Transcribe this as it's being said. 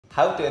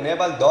How to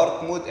enable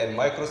dark mode in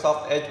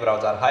Microsoft Edge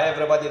browser. Hi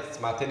everybody,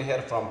 it's Martin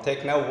here from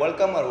Tech Now.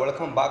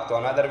 Welcome back to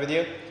another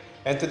video.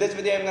 In today's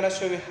video, I'm going to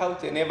show you how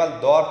to enable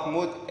dark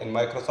mode in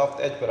Microsoft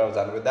Edge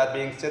browser. With that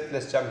being said,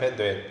 let's jump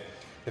into it.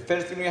 The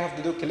first thing you have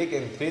to do, click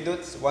in three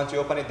dots. Once you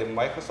open it in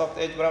Microsoft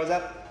Edge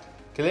browser,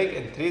 click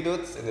in three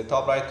dots in the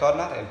top right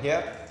corner and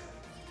here,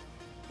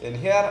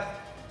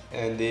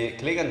 and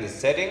click on the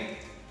setting.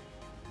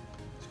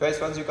 So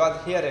guys, once you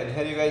got here, and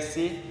here you guys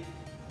see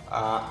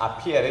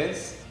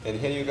appearance, and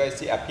here you guys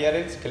see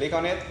appearance, click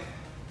on it.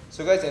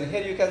 So guys, in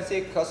here you can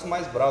see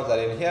customize browser,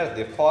 in here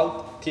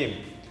default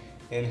theme,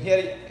 in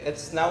here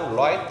it's now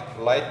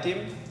light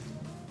theme.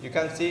 You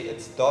can see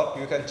it's dark,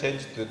 you can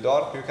change to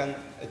dark, you can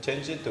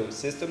change it to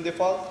system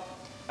default.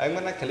 I'm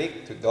gonna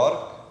click to dark.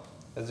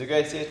 As you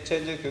guys see, it's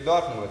changing to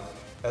dark mode.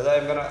 As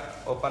I'm gonna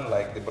open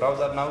like the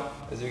browser now,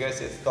 as you guys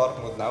see, it's dark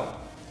mode now.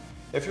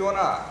 If you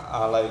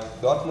wanna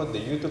like dark mode the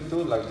YouTube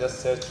too, like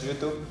just search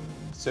YouTube.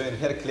 So in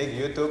here click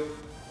YouTube.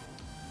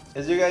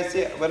 As you guys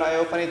see, when I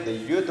open it the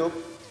YouTube,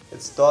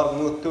 it's dark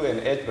mode too in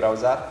Edge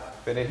browser.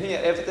 But in here,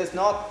 if it is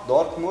not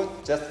dark mode,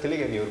 just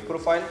click on your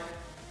profile.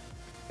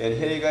 And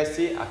here you guys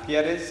see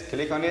appearance,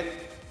 click on it.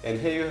 And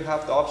here you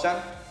have the option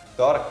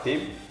dark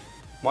theme.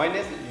 Mine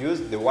is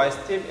use device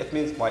theme. It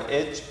means my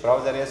Edge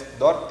browser is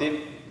dark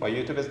theme. My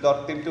YouTube is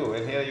dark theme too.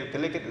 And here you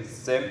click it, it's the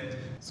same.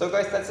 So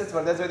guys, that's it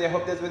for this video. I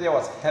hope this video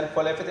was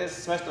helpful. If it is,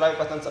 smash the like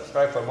button,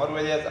 subscribe for more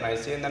videos, and I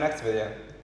see you in the next video.